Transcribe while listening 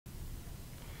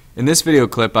In this video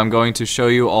clip, I'm going to show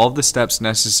you all of the steps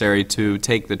necessary to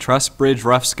take the truss bridge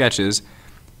rough sketches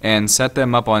and set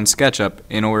them up on SketchUp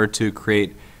in order to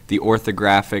create the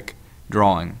orthographic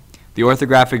drawing. The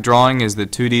orthographic drawing is the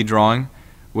 2D drawing,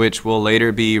 which will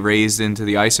later be raised into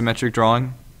the isometric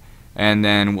drawing and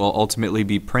then will ultimately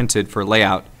be printed for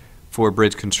layout for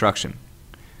bridge construction.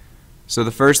 So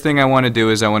the first thing I want to do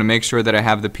is I want to make sure that I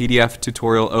have the PDF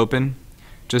tutorial open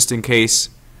just in case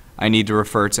I need to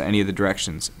refer to any of the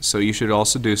directions. So you should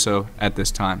also do so at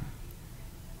this time.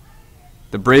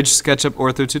 The Bridge SketchUp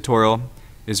Ortho tutorial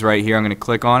is right here. I'm going to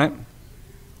click on it.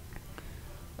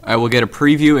 I will get a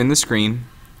preview in the screen,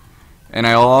 and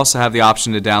I will also have the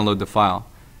option to download the file.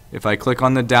 If I click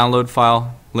on the download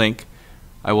file link,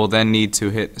 I will then need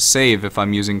to hit save if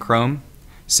I'm using Chrome,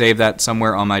 save that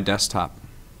somewhere on my desktop.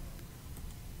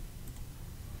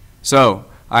 So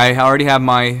I already have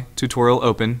my tutorial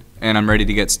open and I'm ready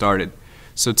to get started.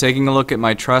 So taking a look at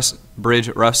my truss bridge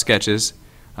rough sketches,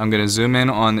 I'm going to zoom in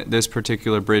on this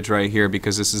particular bridge right here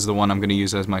because this is the one I'm going to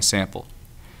use as my sample.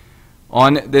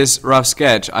 On this rough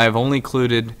sketch, I have only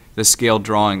included the scaled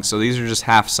drawings, so these are just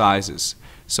half sizes.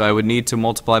 So I would need to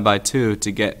multiply by 2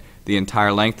 to get the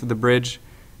entire length of the bridge,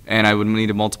 and I would need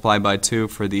to multiply by 2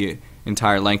 for the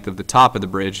entire length of the top of the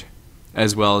bridge,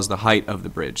 as well as the height of the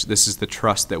bridge. This is the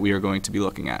truss that we are going to be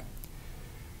looking at.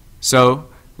 So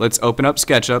let's open up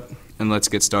SketchUp and let's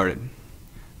get started.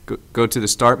 Go to the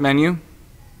Start menu,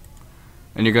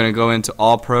 and you're going to go into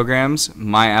All Programs,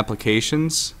 My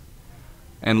Applications,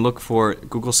 and look for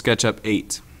Google SketchUp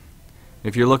 8.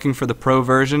 If you're looking for the Pro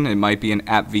version, it might be in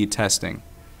AppV testing.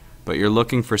 But you're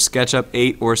looking for SketchUp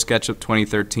 8 or SketchUp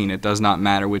 2013. It does not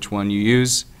matter which one you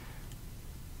use.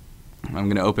 I'm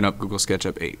going to open up Google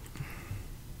SketchUp 8.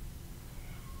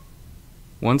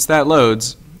 Once that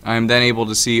loads, I am then able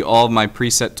to see all of my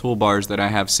preset toolbars that I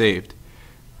have saved.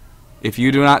 If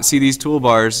you do not see these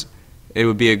toolbars, it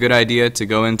would be a good idea to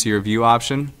go into your View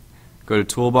option, go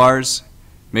to Toolbars,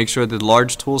 make sure the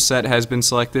Large Tool Set has been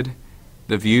selected,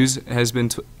 the Views has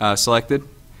been selected,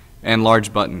 and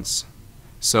Large Buttons.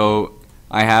 So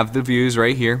I have the views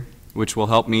right here, which will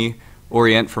help me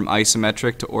orient from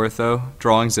isometric to ortho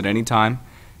drawings at any time,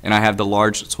 and I have the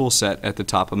large tool set at the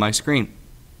top of my screen.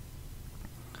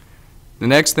 The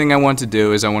next thing I want to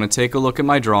do is I want to take a look at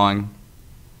my drawing.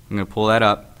 I'm going to pull that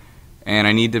up, and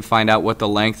I need to find out what the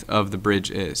length of the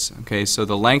bridge is. Okay, so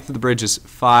the length of the bridge is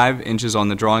 5 inches on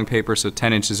the drawing paper, so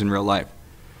 10 inches in real life.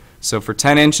 So for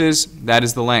 10 inches, that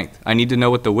is the length. I need to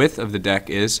know what the width of the deck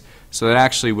is, so that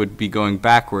actually would be going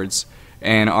backwards,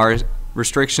 and our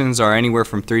restrictions are anywhere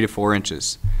from 3 to 4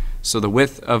 inches. So the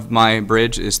width of my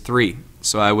bridge is 3,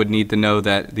 so I would need to know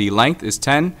that the length is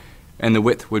 10 and the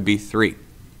width would be 3.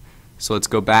 So let's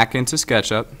go back into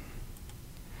SketchUp,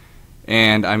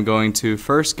 and I'm going to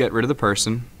first get rid of the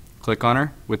person, click on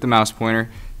her with the mouse pointer,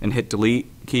 and hit delete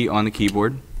key on the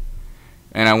keyboard.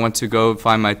 And I want to go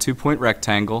find my 2-point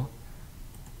rectangle,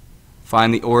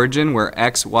 find the origin where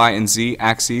X, Y, and Z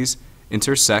axes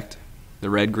intersect,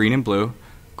 the red, green, and blue,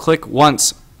 click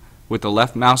once with the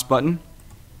left mouse button,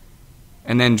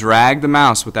 and then drag the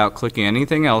mouse without clicking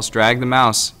anything else, drag the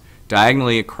mouse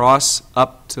diagonally across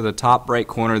up to the top right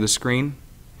corner of the screen.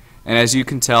 And as you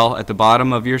can tell, at the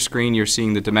bottom of your screen, you're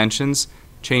seeing the dimensions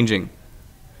changing.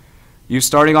 You're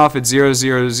starting off at 0,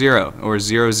 0, 0, or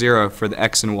 0, 0 for the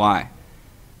X and Y.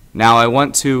 Now I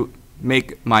want to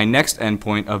make my next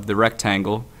endpoint of the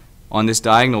rectangle on this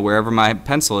diagonal wherever my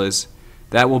pencil is.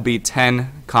 That will be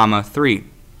 10, 3.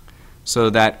 So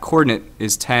that coordinate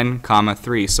is 10,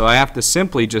 3. So I have to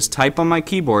simply just type on my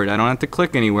keyboard. I don't have to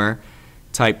click anywhere.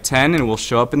 Type 10 and it will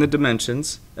show up in the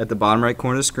dimensions at the bottom right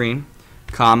corner of the screen,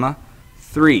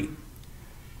 3.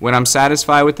 When I'm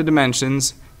satisfied with the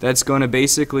dimensions, that's going to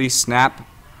basically snap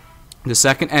the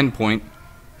second endpoint,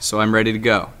 so I'm ready to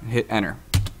go. Hit enter.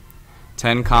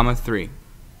 10, 3.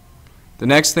 The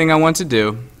next thing I want to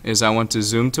do is I want to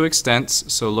zoom to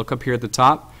extents, so look up here at the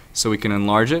top so we can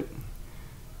enlarge it,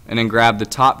 and then grab the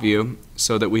top view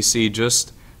so that we see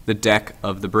just the deck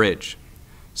of the bridge.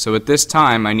 So at this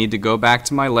time I need to go back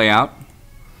to my layout,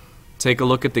 take a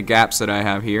look at the gaps that I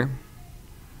have here,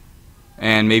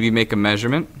 and maybe make a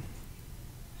measurement.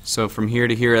 So from here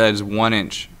to here, that is 1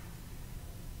 inch.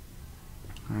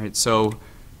 Alright, so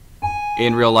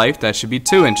in real life that should be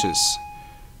 2 inches.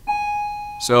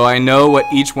 So I know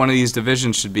what each one of these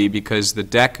divisions should be because the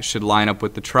deck should line up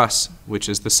with the truss, which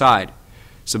is the side.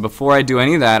 So before I do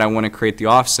any of that, I want to create the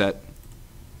offset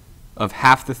of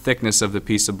half the thickness of the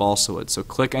piece of balsa wood. So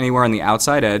click anywhere on the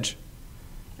outside edge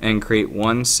and create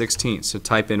 1/16. So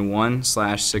type in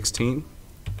 1/16,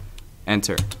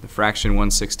 enter, the fraction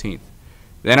 1/16.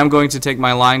 Then I'm going to take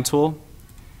my line tool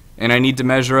and I need to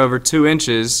measure over 2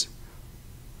 inches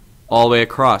all the way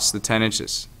across the 10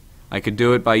 inches. I could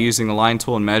do it by using the line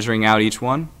tool and measuring out each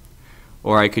one,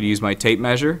 or I could use my tape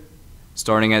measure,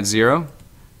 starting at 0,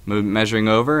 measuring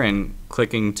over and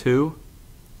clicking 2,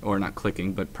 or not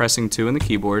clicking, but pressing 2 in the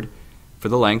keyboard for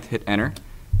the length, hit enter,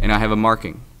 and I have a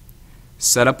marking.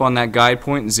 Set up on that guide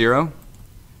point 0,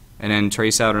 and then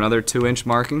trace out another 2-inch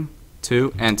marking,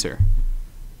 2, enter.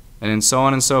 And then so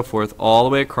on and so forth all the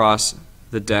way across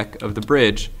the deck of the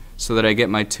bridge so that I get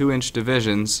my 2-inch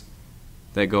divisions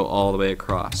that go all the way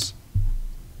across.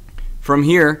 From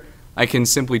here, I can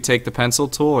simply take the pencil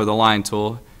tool or the line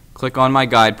tool, click on my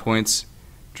guide points,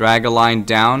 drag a line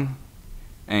down,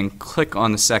 and click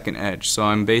on the second edge. So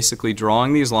I'm basically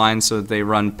drawing these lines so that they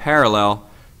run parallel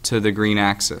to the green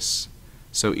axis.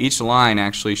 So each line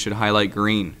actually should highlight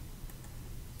green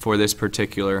for this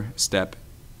particular step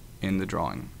in the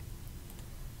drawing.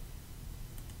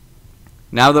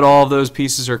 Now that all of those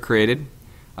pieces are created,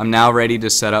 I'm now ready to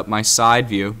set up my side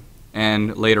view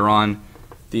and later on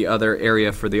the other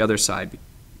area for the other side.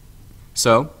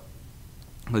 So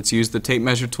let's use the tape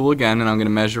measure tool again, and I'm going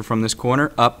to measure from this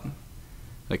corner up.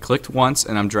 I clicked once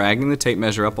and I'm dragging the tape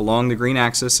measure up along the green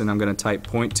axis, and I'm going to type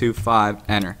 0.25,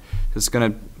 enter. It's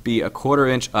going to be a 1/4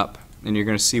 inch up, and you're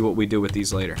going to see what we do with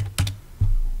these later.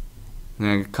 And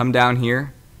I'm going to come down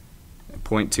here at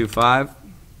 0.25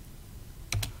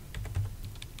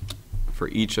 for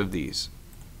each of these.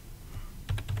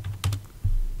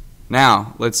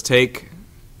 Now let's take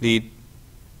the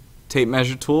tape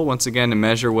measure tool once again to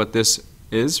measure what this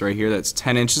is right here. That's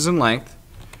 10 inches in length.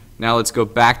 Now let's go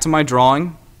back to my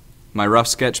drawing, my rough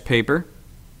sketch paper,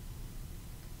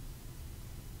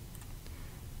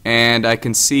 and I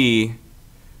can see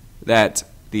that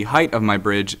the height of my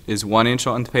bridge is 1 inch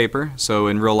on the paper, so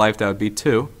in real life that would be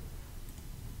 2.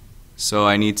 So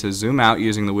I need to zoom out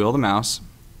using the wheel of the mouse,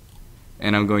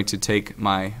 and I'm going to take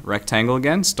my rectangle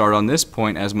again, start on this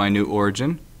point as my new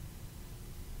origin,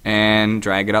 and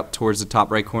drag it up towards the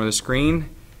top right corner of the screen,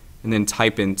 and then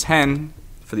type in 10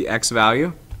 for the x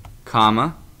value,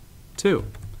 comma 2.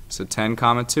 So 10,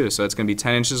 comma 2. So it's going to be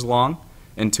 10 inches long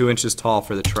and 2 inches tall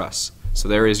for the truss. So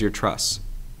there is your truss.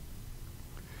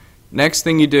 Next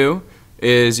thing you do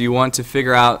is you want to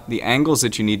figure out the angles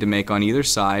that you need to make on either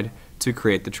side to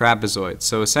create the trapezoid.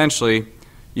 So essentially,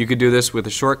 you could do this with a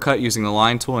shortcut using the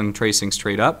line tool and tracing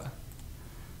straight up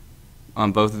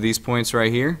on both of these points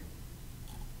right here.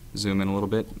 Zoom in a little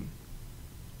bit.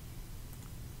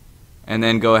 And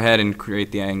then go ahead and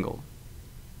create the angle.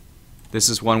 This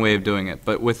is one way of doing it.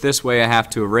 But with this way, I have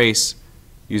to erase,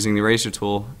 using the eraser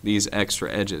tool, these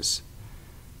extra edges.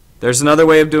 There's another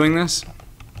way of doing this.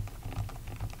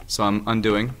 So I'm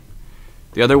undoing.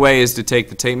 The other way is to take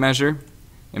the tape measure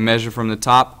and measure from the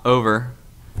top over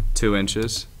 2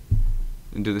 inches.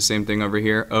 And do the same thing over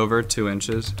here, over 2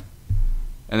 inches.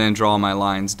 And then draw my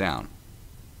lines down.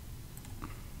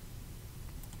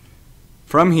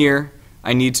 From here,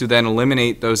 I need to then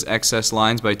eliminate those excess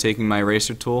lines by taking my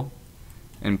eraser tool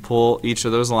and pull each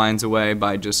of those lines away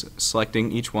by just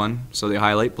selecting each one so they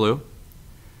highlight blue.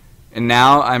 And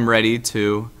now I'm ready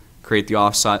to create the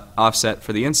offset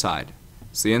for the inside.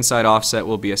 So the inside offset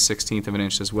will be a 1/16 of an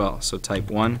inch as well. So type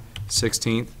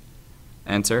 1/16,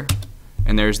 enter,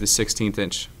 and there's the 1/16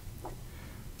 inch.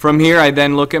 From here, I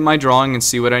then look at my drawing and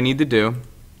see what I need to do.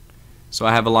 So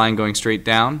I have a line going straight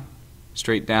down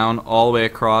all the way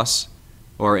across,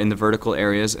 or in the vertical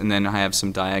areas, and then I have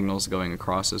some diagonals going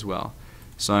across as well.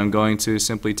 So I'm going to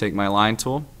simply take my line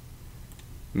tool,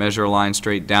 measure a line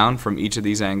straight down from each of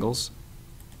these angles,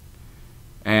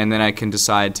 and then I can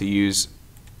decide to use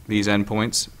these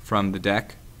endpoints from the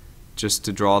deck just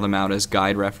to draw them out as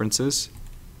guide references.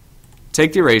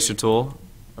 Take the eraser tool,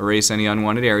 erase any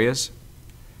unwanted areas,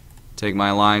 take my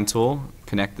line tool,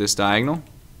 connect this diagonal,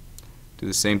 do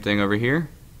the same thing over here,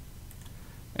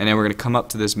 and then we're going to come up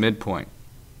to this midpoint.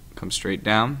 Come straight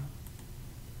down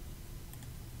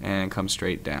and come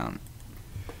straight down.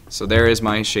 So there is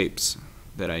my shapes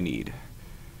that I need.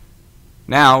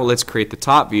 Now let's create the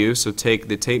top view. So take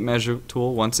the tape measure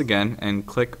tool once again and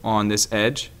click on this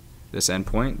edge, this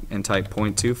endpoint, and type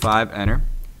 0.25, enter.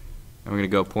 And we're going to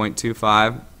go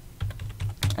 0.25,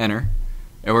 enter.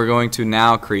 And we're going to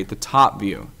now create the top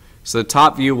view. So the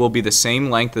top view will be the same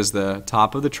length as the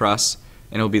top of the truss,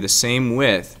 and it will be the same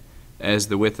width as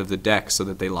the width of the deck so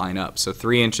that they line up. So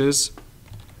 3 inches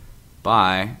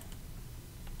by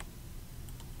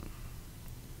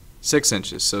 6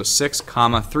 inches. So 6,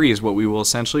 3 is what we will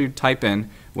essentially type in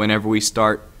whenever we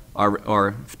start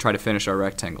or try to finish our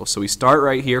rectangle. So we start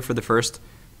right here for the first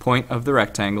point of the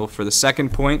rectangle. For the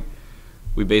second point,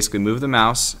 we basically move the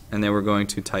mouse, and then we're going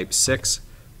to type 6,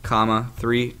 comma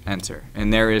 3, enter.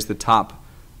 And there is the top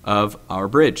of our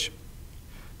bridge.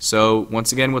 So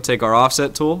once again, we'll take our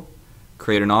offset tool,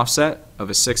 create an offset of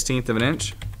a 1/16 of an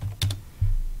inch,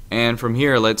 and from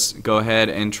here let's go ahead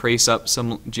and trace up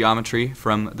some geometry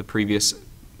from the previous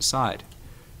side.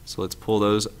 So let's pull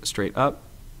those straight up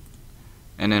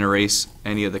and then erase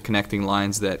any of the connecting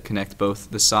lines that connect both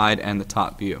the side and the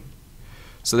top view.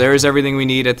 So there is everything we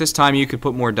need. At this time you could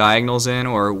put more diagonals in,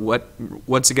 or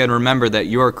once again, remember that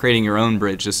you are creating your own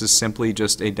bridge. This is simply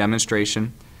just a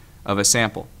demonstration of a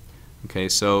sample. Okay,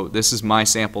 so this is my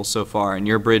sample so far, and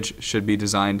your bridge should be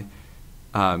designed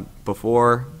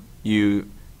before you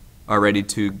are ready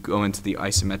to go into the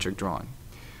isometric drawing.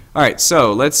 Alright,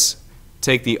 so let's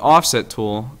take the offset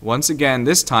tool. Once again,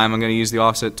 this time I'm going to use the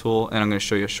offset tool and I'm going to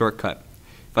show you a shortcut.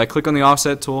 If I click on the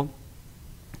offset tool,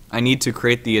 I need to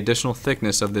create the additional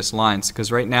thickness of this line,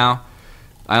 because right now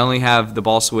I only have the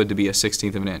balsa wood to be a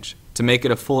 1/16 of an inch. To make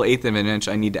it a full 1/8 of an inch,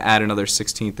 I need to add another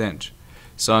 1/16 inch.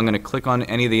 So I'm going to click on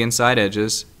any of the inside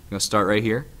edges. I'm going to start right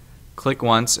here. Click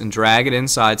once and drag it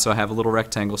inside so I have a little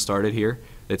rectangle started here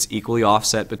that's equally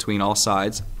offset between all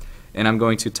sides. And I'm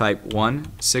going to type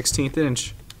 1/16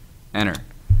 inch, enter.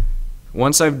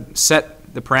 Once I've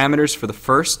set the parameters for the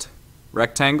first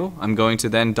rectangle, I'm going to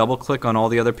then double click on all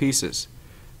the other pieces.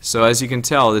 So as you can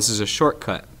tell, this is a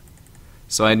shortcut.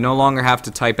 So I no longer have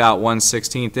to type out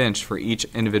 1/16 inch for each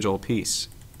individual piece.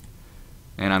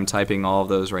 And I'm typing all of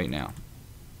those right now.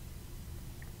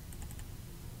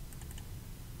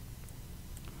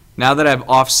 Now that I've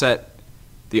offset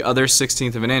the other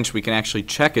 1/16 of an inch, we can actually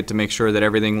check it to make sure that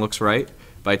everything looks right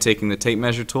by taking the tape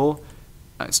measure tool,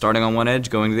 starting on one edge,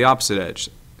 going to the opposite edge.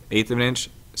 1/8 of an inch,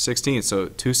 1/16. So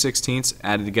 2/16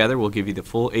 added together will give you the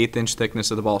full 1/8 inch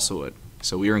thickness of the balsa wood.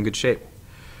 So we are in good shape.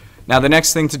 Now the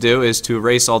next thing to do is to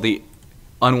erase all the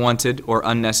unwanted or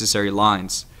unnecessary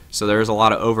lines. So there's a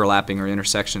lot of overlapping or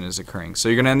intersection is occurring. So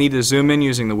you're going to need to zoom in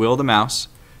using the wheel of the mouse,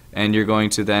 and you're going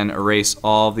to then erase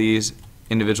all these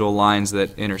individual lines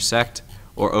that intersect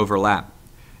or overlap.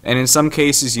 And in some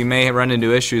cases you may run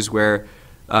into issues where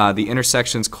the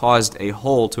intersections caused a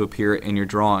hole to appear in your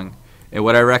drawing. And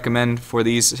what I recommend for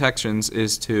these sections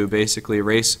is to basically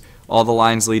erase all the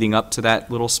lines leading up to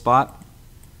that little spot,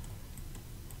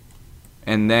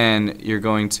 and then you're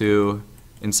going to,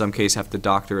 in some case, have to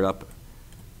doctor it up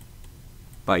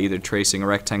by either tracing a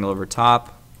rectangle over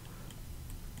top,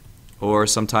 or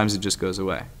sometimes it just goes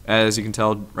away. As you can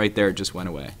tell right there, it just went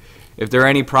away. If there are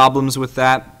any problems with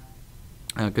that,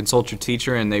 consult your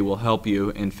teacher and they will help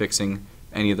you in fixing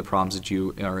any of the problems that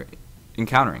you are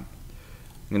encountering.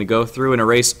 I'm going to go through and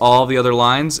erase all the other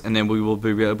lines, and then we will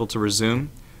be able to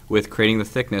resume with creating the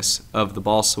thickness of the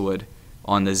balsa wood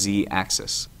on the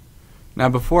Z-axis. Now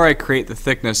before I create the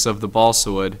thickness of the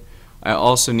balsa wood, I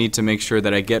also need to make sure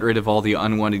that I get rid of all the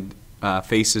unwanted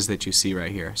faces that you see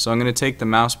right here. So I'm going to take the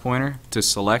mouse pointer to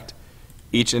select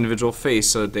each individual face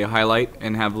so that they highlight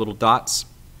and have little dots.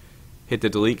 Hit the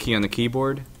delete key on the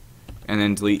keyboard and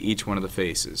then delete each one of the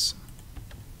faces.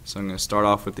 So I'm going to start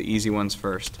off with the easy ones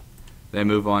first, then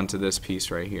move on to this piece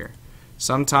right here.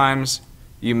 Sometimes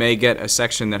you may get a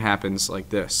section that happens like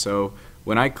this. So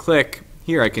when I click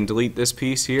here, I can delete this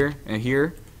piece here and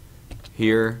here,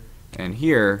 here, and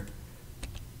here,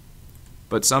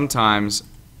 but sometimes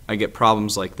I get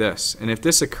problems like this. And if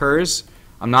this occurs,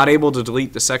 I'm not able to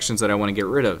delete the sections that I want to get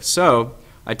rid of. So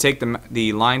I take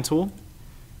the line tool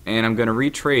and I'm going to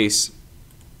retrace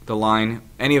the line,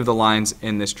 any of the lines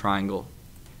in this triangle,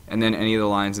 and then any of the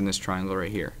lines in this triangle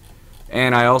right here.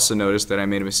 And I also noticed that I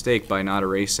made a mistake by not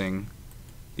erasing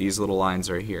these little lines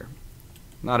right here.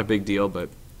 Not a big deal, but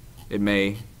it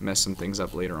may mess some things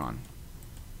up later on.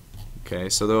 Okay,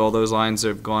 so all those lines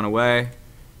have gone away,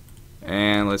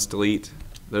 and let's delete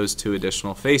those two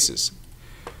additional faces.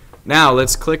 Now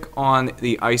let's click on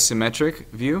the isometric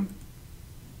view,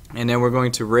 and then we're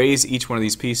going to raise each one of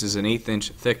these pieces an 1/8 inch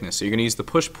thickness. So you're going to use the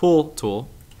push-pull tool,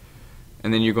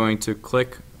 and then you're going to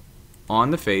click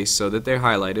on the face so that they're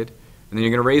highlighted, and then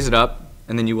you're going to raise it up,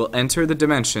 and then you will enter the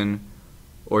dimension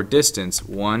or distance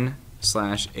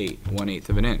 1/8, 1/8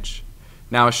 of an inch.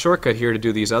 Now a shortcut here to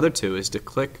do these other two is to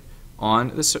click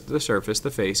on the surface,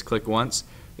 the face, click once,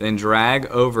 then drag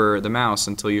over the mouse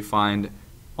until you find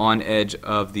on edge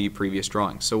of the previous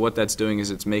drawing. So what that's doing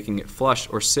is it's making it flush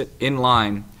or sit in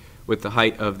line with the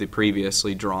height of the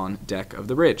previously drawn deck of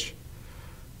the bridge.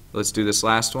 Let's do this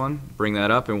last one, bring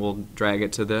that up, and we'll drag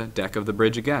it to the deck of the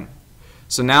bridge again.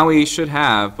 So now we should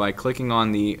have, by clicking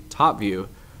on the top view,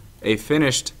 a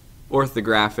finished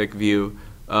orthographic view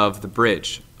of the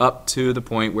bridge up to the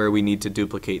point where we need to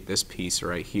duplicate this piece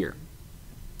right here.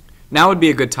 Now would be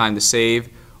a good time to save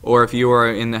Or if you are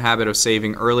in the habit of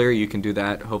saving earlier, you can do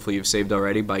that. Hopefully you've saved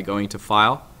already by going to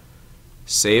File,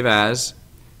 Save As,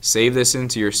 save this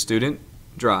into your student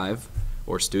drive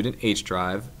or student H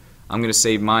drive. I'm going to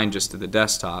save mine just to the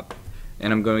desktop,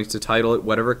 and I'm going to title it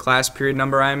whatever class period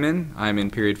number I'm in. I'm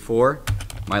in period 4,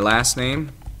 my last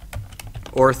name,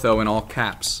 ortho in all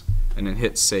caps, and then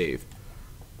hit save.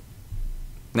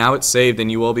 Now it's saved,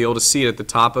 and you will be able to see it at the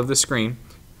top of the screen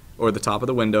or the top of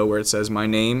the window where it says my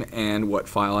name and what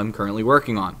file I'm currently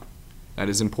working on. That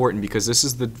is important because this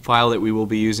is the file that we will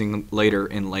be using later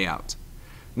in layout.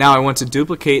 Now I want to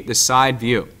duplicate the side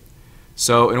view.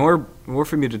 So in order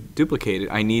for me to duplicate it,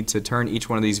 I need to turn each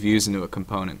one of these views into a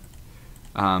component.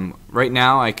 Right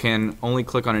now I can only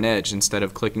click on an edge instead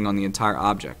of clicking on the entire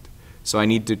object. So I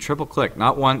need to triple click,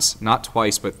 not once, not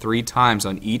twice, but 3 times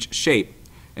on each shape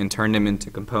and turn them into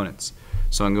components.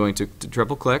 So I'm going to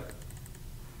triple click,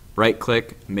 right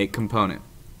click, make component,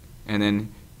 and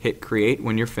then hit create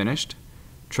when you're finished.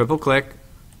 Triple click,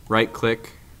 right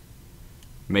click,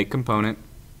 make component,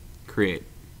 create.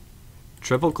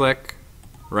 Triple click,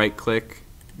 right click,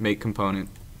 make component,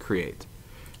 create.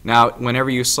 Now whenever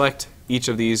you select each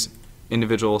of these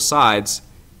individual sides,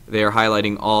 they are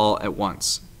highlighting all at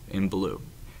once in blue.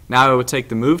 Now I would take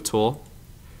the move tool,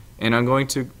 and I'm going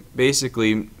to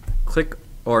basically click,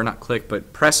 or not click,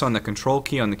 but press on the control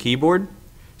key on the keyboard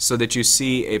so that you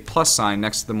see a plus sign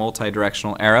next to the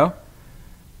multi-directional arrow,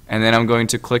 and then I'm going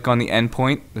to click on the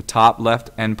endpoint, the top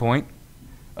left endpoint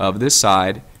of this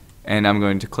side, and I'm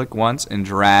going to click once and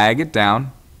drag it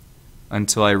down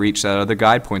until I reach that other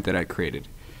guide point that I created.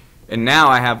 And now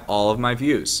I have all of my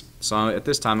views. So at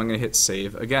this time I'm going to hit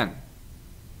save again.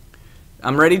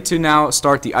 I'm ready to now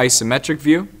start the isometric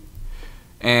view,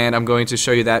 and I'm going to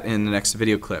show you that in the next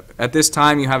video clip. At this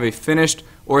time you have a finished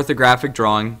orthographic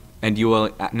drawing, and you will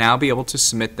now be able to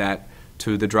submit that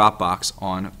to the Dropbox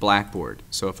on Blackboard.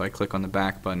 So if I click on the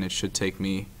back button, it should take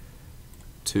me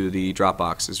to the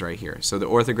Dropboxes right here. So the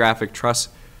orthographic Truss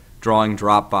drawing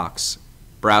Dropbox.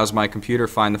 Browse my computer,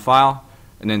 find the file,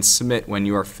 and then submit when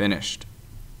you are finished.